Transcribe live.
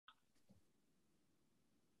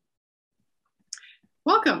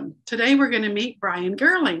Welcome. Today we're going to meet Brian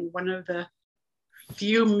Gehrlein, one of the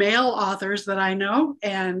few male authors that I know.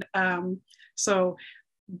 And so,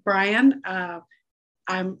 Brian,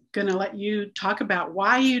 I'm going to let you talk about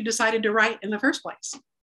why you decided to write in the first place.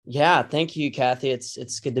 Yeah, thank you, Kathy.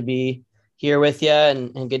 It's good to be here with you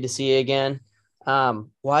and good to see you again.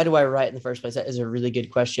 Why do I write in the first place? That is a really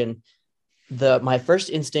good question. My first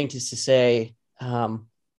instinct is to say,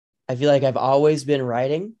 I feel like I've always been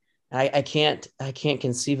writing. I can't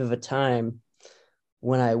conceive of a time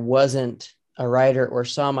when I wasn't a writer or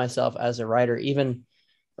saw myself as a writer. Even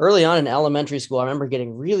early on in elementary school, I remember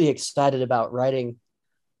getting really excited about writing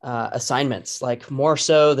assignments, like more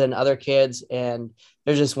so than other kids. And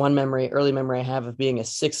there's just one early memory I have of being a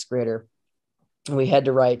sixth grader. And we had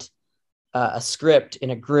to write a script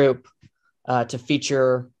in a group to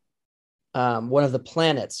feature one of the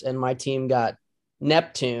planets. And my team got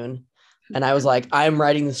Neptune. And I was like, I'm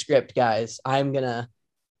writing the script, guys. I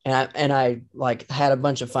like had a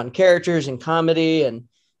bunch of fun characters and comedy, and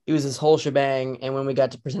it was this whole shebang. And when we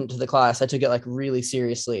got to present it to the class, I took it like really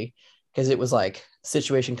seriously because it was like it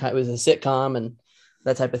was a sitcom and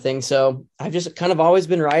that type of thing. So I've just kind of always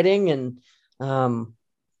been writing, and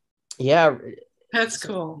yeah, That's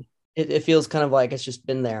cool. it feels kind of like it's just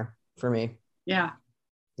been there for me. Yeah.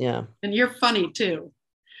 Yeah. And you're funny too.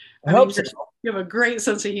 I I mean, hope so. you have a great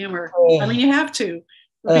sense of humor. I Oh, mean, you have to.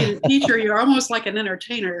 Being a teacher, you're almost like an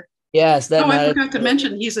entertainer. yes, Oh, I that is forgot to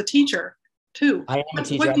mention he's a teacher too. I am a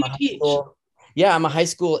teacher. What do you teach? I'm a high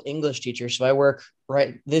school English teacher. So I work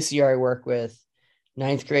right this year. I work with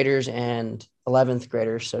ninth graders and 11th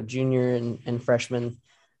graders. So junior and freshman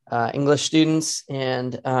English students.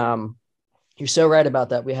 And you're so right about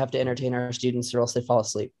that. We have to entertain our students or else they fall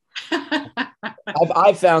asleep.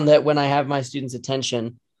 I've found that when I have my students'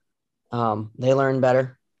 attention, they learn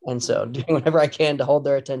better. And so doing whatever I can to hold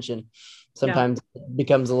their attention Yeah, sometimes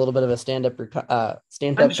becomes a little bit of a stand-up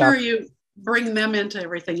I'm sure you bring them into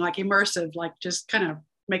everything, like immersive, like just kind of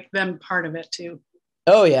make them part of it too.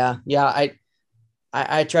 Oh yeah. Yeah.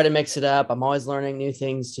 I try to mix it up. I'm always learning new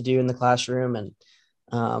things to do in the classroom, and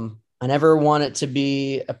I never want it to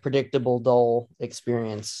be a predictable, dull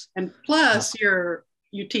experience. And plus, you're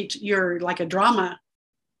like a drama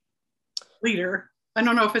leader. I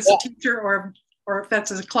don't know if it's a Yeah. teacher or if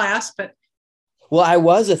that's a class, but Well, I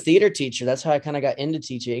was a theater teacher. That's how I kind of got into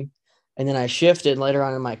teaching, and then I shifted later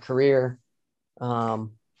on in my career to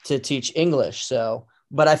teach English. So,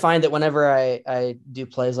 but I find that whenever I do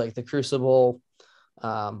plays like The Crucible,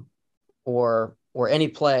 um, or any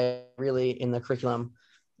play really in the curriculum,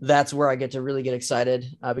 that's where I get to really get excited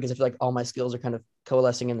because I feel like all my skills are kind of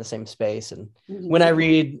coalescing in the same space. And when I mhm,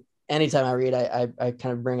 read, anytime I read, I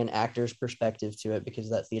kind of bring an actor's perspective to it because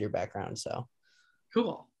of that theater background. So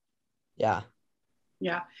cool. yeah.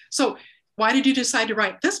 Yeah. So why did you decide to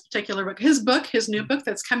write this particular book? His new book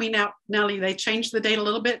that's coming out now, they changed the date a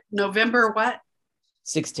little bit. November what?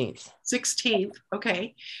 16th. 16th.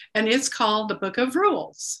 Okay. And it's called The Book of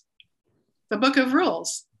Rules. The Book of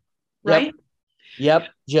Rules, Yep. right? Yep.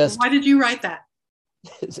 Just Why did you write that?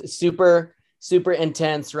 super, super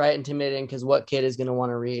intense, right? Intimidating. Because what kid is going to want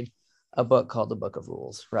to read a book called The Book of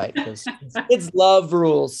Rules, right? Because kids love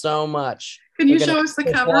rules so much. Can They're you going show us the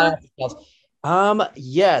to cover?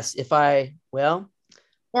 yes. If I well,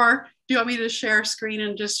 Or do you want me to share screen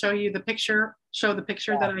and just show you the picture? Show the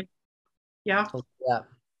picture that I, yeah. yeah,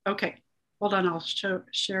 Okay. Hold on. I'll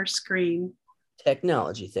share screen.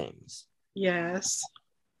 technology things. Yes.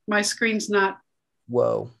 My screen's not,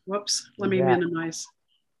 Whoa. whoops. Let me Yeah. minimize.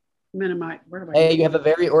 Minimize. Where do I Hey, you minimize? have a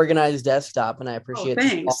very organized desktop, and I Oh, appreciate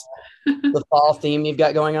thanks. the fall theme you've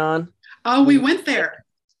got going on. Oh, we went there.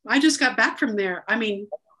 I just got back from there. I mean,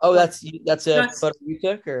 Oh, like, that's a just, photo you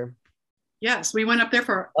took, or yes, we went up there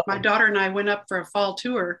for my oh, daughter and I went up for a fall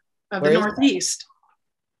tour of the where is that? Northeast.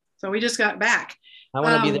 So we just got back. I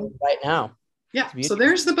want to be there Um, right now. yeah. It's So beautiful.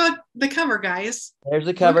 there's the book, the cover, guys. There's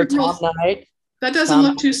the Book cover. of Tom Rules. Knight. That doesn't Tom.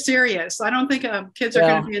 look too serious. I don't think kids are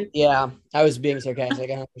going to Well, be in. yeah, I was being sarcastic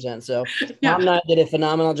 100%. So Tom Yeah. Knight did a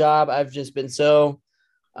phenomenal job. I've just been so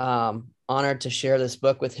honored to share this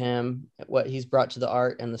book with him. What he's brought to the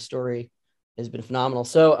art and the story has been phenomenal.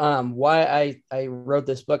 So why I wrote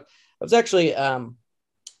this book, I was actually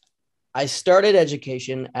I started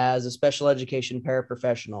education as a special education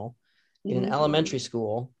paraprofessional in an Mhm. elementary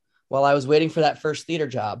school while I was waiting for that first theater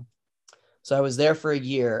job. So I was there for a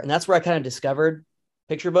year, and that's where I kind of discovered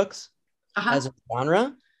picture books Uh-huh. as a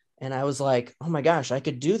genre. And I was like, oh my gosh, I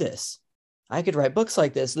could do this. I could write books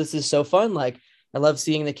like this. This is so fun. Like, I love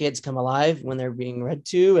seeing the kids come alive when they're being read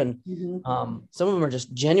to. And Mhm. some of them are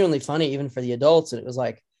just genuinely funny, even for the adults. And it was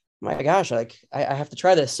like, oh my gosh, like I have to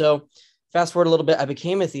try this. So fast forward a little bit, I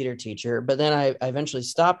became a theater teacher, but then I eventually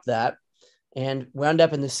stopped that and wound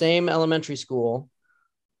up in the same elementary school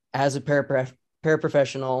as a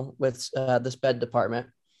paraprofessional with the SPED department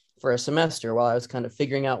for a semester while I was kind of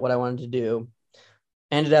figuring out what I wanted to do.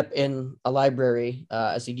 Ended up in a library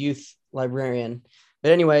as a youth librarian.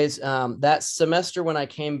 But anyways, that semester when I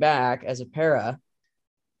came back as a para,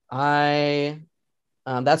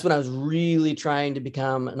 that's when I was really trying to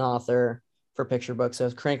become an author for picture books. I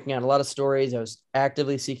was cranking out a lot of stories. I was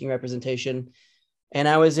actively seeking representation. And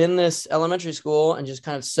I was in this elementary school and just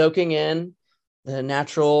kind of soaking in the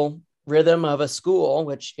natural rhythm of a school,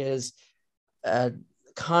 which is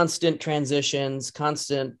constant transitions,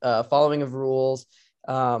 constant following of rules,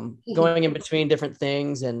 going in between different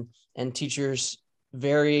things, and teachers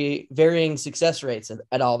varying success rates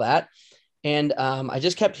at all that. And I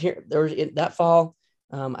just kept hearing there was that fall.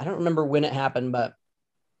 I don't remember when it happened, but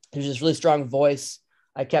there's this really strong voice.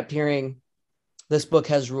 I kept hearing, "This book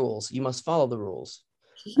has rules. You must follow the rules."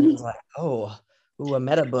 And I was like, "Oh, ooh, a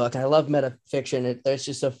meta book. I love meta fiction. It's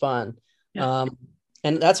just so fun." Yeah.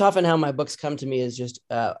 And that's often how my books come to me, is just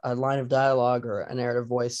a line of dialogue or a narrative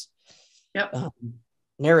voice. Yep.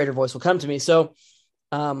 Narrator voice will come to me. So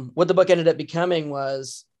what the book ended up becoming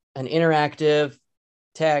was an interactive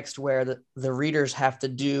text where the readers have to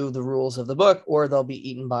do the rules of the book or they'll be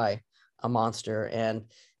eaten by a monster. And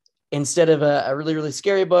instead of a really, really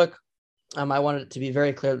scary book, I wanted it to be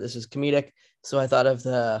very clear that this is comedic. So I thought of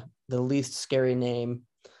the least scary name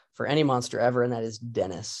for any monster ever, and that is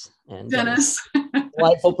Dennis. And Dennis,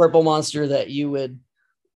 delightful purple monster that you would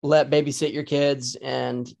let babysit your kids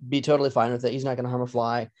and be totally fine with it. He's not going to harm a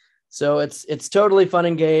fly. So it's totally fun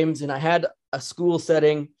and games. And I had a school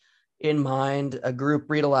setting in mind, a group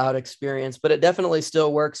read aloud experience, but it definitely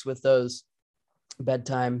still works with those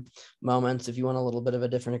bedtime moments if you want a little bit of a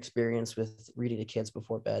different experience with reading to kids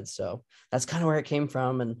before bed. So that's kind of where it came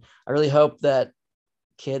from. And I really hope that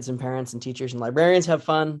kids and parents and teachers and librarians have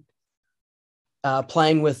fun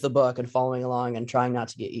playing with the book and following along and trying not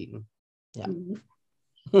to get eaten. Yeah.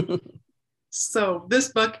 Mm-hmm. So this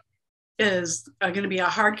book is going to be a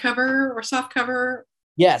hardcover or softcover?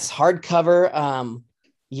 Yes, hardcover.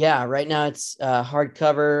 Yeah, right now it's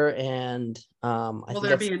hardcover, and will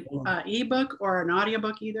there be an ebook or an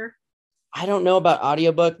audiobook either? I don't know about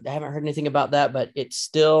audiobook. I haven't heard anything about that, but it's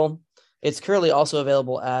currently also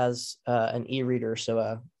available as an e-reader.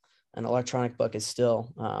 So an electronic book is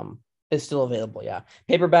still available. Yeah,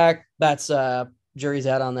 paperback. That's jury's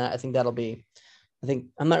out on that. I think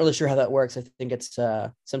I'm not really sure how that works. I think it's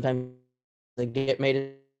sometimes they get made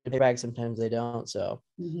in paperback, sometimes they don't. So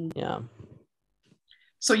yeah.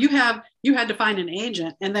 So you had to find an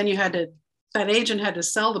agent, and then that agent had to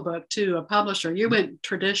sell the book to a publisher. You went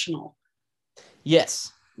traditional.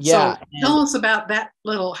 Yes. Yeah. So tell us about that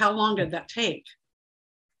how long did that take?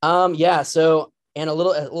 Yeah. So, and a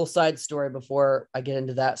little side story before I get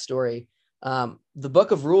into that story. The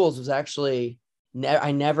Book of Rules was actually,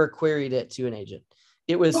 I never queried it to an agent.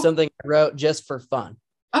 It was something I wrote just for fun.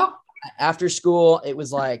 Oh. After school, it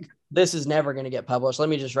was like, this is never going to get published. Let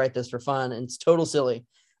me just write this for fun. And it's total silly.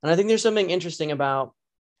 And I think there's something interesting about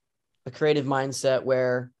a creative mindset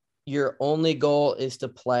where your only goal is to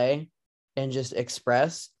play and just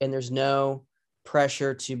express, and there's no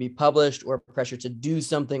pressure to be published or pressure to do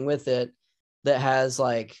something with it that has,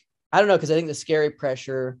 like, I don't know, because I think the scary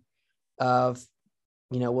pressure of,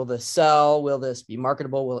 will this sell? Will this be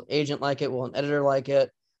marketable? Will an agent like it? Will an editor like it?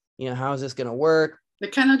 How is this going to work?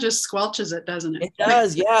 It kind of just squelches it, doesn't it? It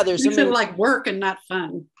does. Yeah. There's something like work and not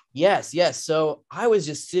fun. Yes. So I was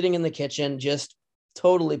just sitting in the kitchen, just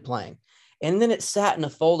totally playing. And then it sat in a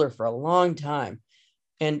folder for a long time.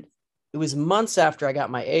 And it was months after I got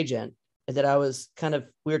my agent that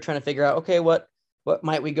we were trying to figure out, okay, what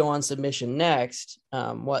might we go on submission next?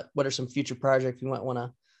 What are some future projects we might want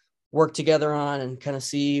to work together on, and kind of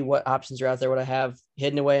see what options are out there, what I have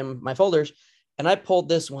hidden away in my folders. And I pulled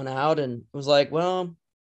this one out and was like, well,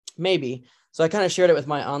 maybe. So I kind of shared it with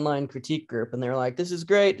my online critique group, and they were like, this is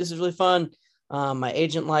great. This is really fun. My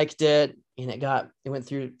agent liked it, and it went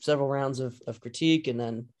through several rounds of critique, and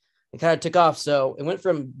then it kind of took off. So it went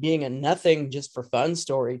from being a nothing just for fun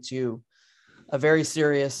story to a very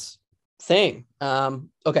serious thing.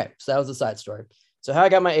 Okay. So that was the side story. So how I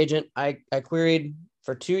got my agent, I queried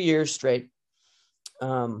for 2 years straight,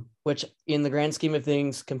 which in the grand scheme of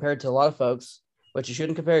things, compared to a lot of folks, which you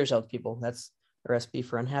shouldn't compare yourself to people. That's a recipe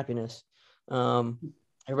for unhappiness.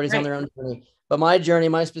 Everybody's on their own journey. But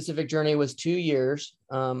my specific journey was 2 years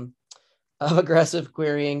of aggressive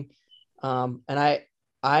querying. And I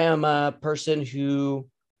am a person who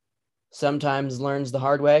sometimes learns the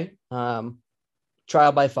hard way,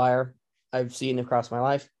 trial by fire. I've seen across my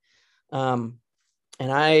life. And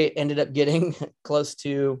I ended up getting close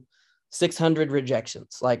to 600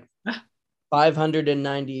 rejections, like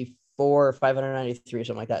 594, 593 or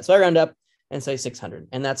something like that. So I round up and say 600.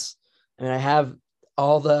 And that's, I mean, I have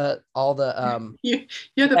all the you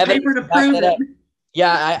have the paper to prove it.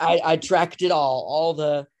 Yeah, I tracked it all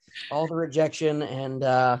the rejection and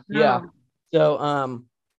yeah. So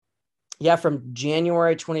yeah, from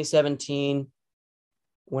January 2017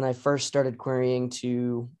 when I first started querying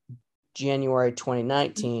to January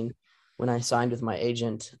 2019 when I signed with my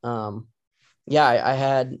agent. Yeah, I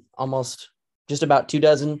had almost just about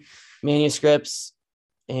 24 manuscripts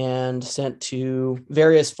and sent to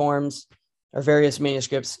various forms or various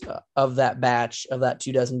manuscripts of that batch, of that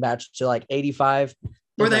 24 batch, to like 85.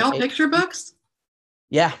 Were they all picture books?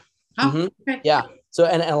 Yeah. Oh, okay. Yeah. So,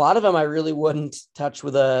 and a lot of them I really wouldn't touch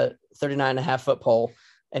with a 39.5-foot pole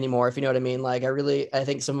anymore, if you know what I mean. Like I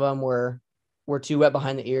think some of them were too wet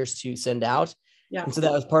behind the ears to send out. Yeah. And so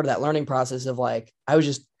that was part of that learning process of like, I was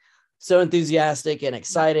just so enthusiastic and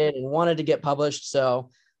excited and wanted to get published. So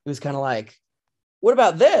it was kind of like, what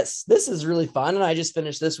about this? This is really fun. And I just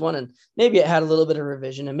finished this one, and maybe it had a little bit of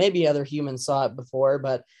revision and maybe other humans saw it before,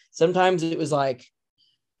 but sometimes it was like,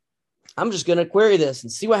 I'm just going to query this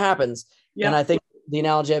and see what happens. Yeah. And I think the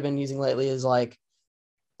analogy I've been using lately is like,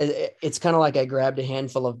 it's kind of like I grabbed a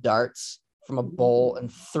handful of darts from a bowl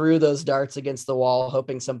and threw those darts against the wall,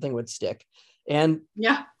 hoping something would stick. And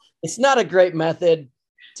yeah, it's not a great method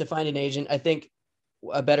to find an agent. I think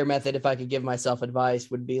a better method, if I could give myself advice,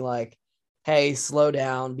 would be like, hey, slow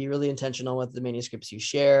down, be really intentional with the manuscripts you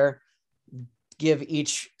share, give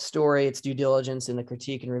each story its due diligence in the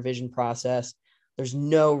critique and revision process. There's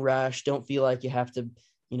no rush. Don't feel like you have to,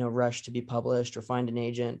 rush to be published or find an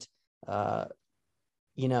agent. Have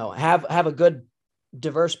a good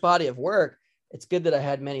diverse body of work. It's good that I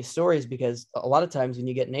had many stories, because a lot of times when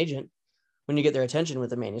you get an agent, when you get their attention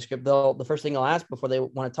with a manuscript, the first thing they'll ask before they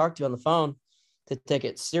want to talk to you on the phone to take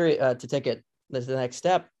it serious, to take it to the next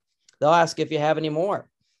step, they'll ask if you have any more.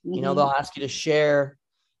 They'll ask you to share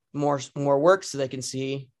more work so they can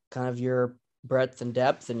see kind of your breadth and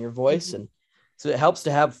depth and your voice. And so it helps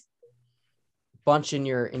to have a bunch in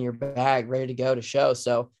your bag ready to go to show.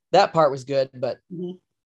 So that part was good, but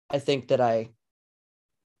I think that I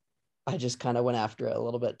just kind of went after it a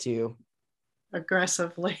little bit too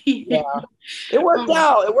aggressively. Yeah, it worked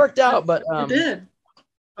out. It worked out, but it did.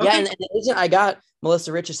 Okay. Yeah, and the agent I got,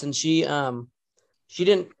 Melissa Richardson, she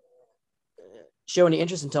didn't show any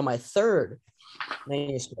interest until my third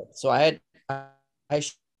manuscript. So I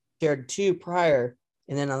shared 2 prior,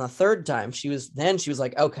 and then on the third time, she was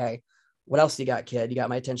like, okay, what else you got, kid? You got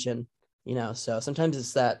my attention, So sometimes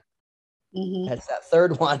it's that. It's that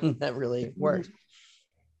third one that really works.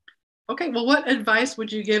 Okay, well, what advice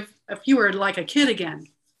would you give if you were like a kid again?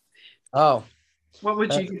 Oh, what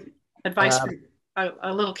would you give advice for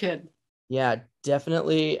a little kid? Yeah,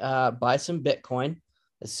 definitely buy some Bitcoin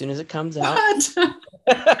as soon as it comes out. What?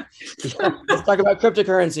 Yeah, let's talk about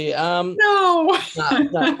cryptocurrency.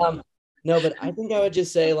 No, but I think I would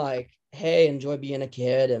just say like, hey, enjoy being a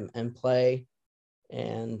kid and play.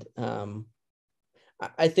 And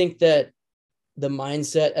I think that the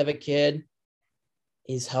mindset of a kid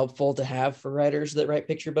is helpful to have for writers that write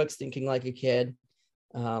picture books, thinking like a kid.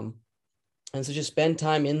 And so just spend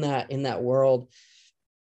time in that world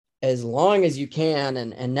as long as you can,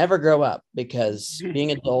 and never grow up, because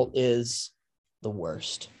being adult is the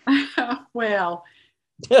worst. Well,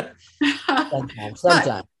 sometimes.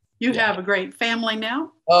 You have a great family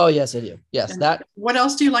now? Oh, yes, I do. Yes. And what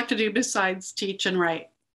else do you like to do besides teach and write?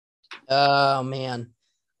 Oh, man.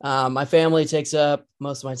 My family takes up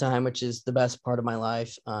most of my time, which is the best part of my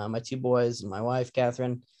life. My 2 boys and my wife,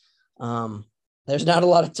 Catherine. There's not a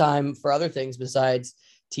lot of time for other things besides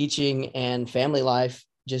teaching and family life.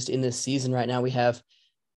 Just in this season right now, we have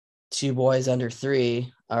 2 boys under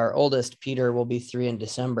 3. Our oldest, Peter, will be 3 in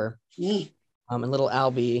December. And little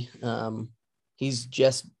Albie, he's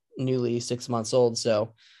just newly 6 months old.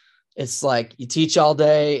 So it's like you teach all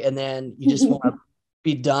day and then you just want to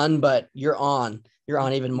be done, but you're on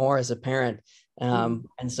even more as a parent. And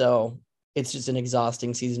so it's just an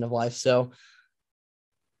exhausting season of life. So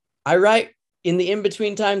I write in the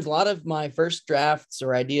in-between times. A lot of my first drafts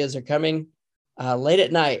or ideas are coming late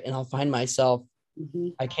at night, and I'll find myself,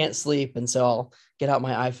 I can't sleep. And so I'll get out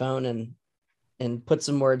my iPhone and put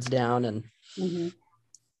some words down. And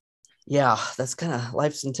yeah, that's kind of,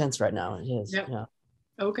 life's intense right now. It is. Yep. Yeah.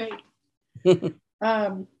 Okay.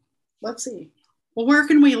 Let's see. Well, where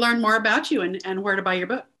can we learn more about you and where to buy your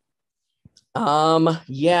book?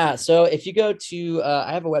 Yeah. So if you go to,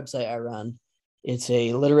 I have a website I run, It's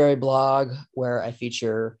a literary blog where I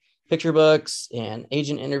feature picture books and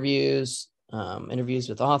agent interviews, interviews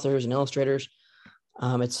with authors and illustrators.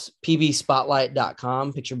 It's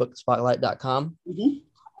pbspotlight.com, picturebookspotlight.com.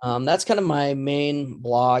 That's kind of my main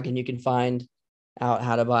blog, and you can find out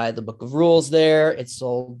how to buy the Book of Rules there. It's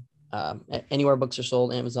sold anywhere books are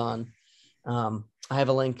sold, Amazon. I have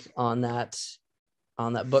a link on that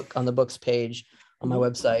book, on the books page on my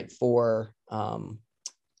website for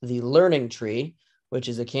the Learning Tree, which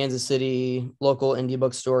is a Kansas City local indie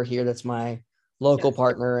bookstore here. That's my local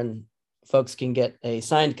partner, and folks can get a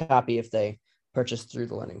signed copy if they purchase through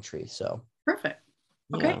the Learning Tree. So perfect.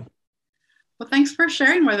 Okay. Well, thanks for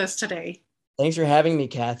sharing with us today. Thanks for having me,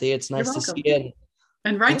 Kathy. It's nice to see you.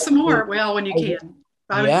 And write some more, when you can.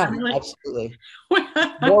 Absolutely.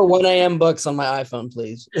 More 1 a.m. books on my iPhone,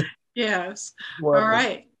 please. Yes. All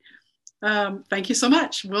right. Thank you so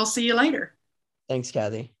much. We'll see you later. Thanks,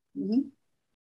 Kathy. Mm-hmm.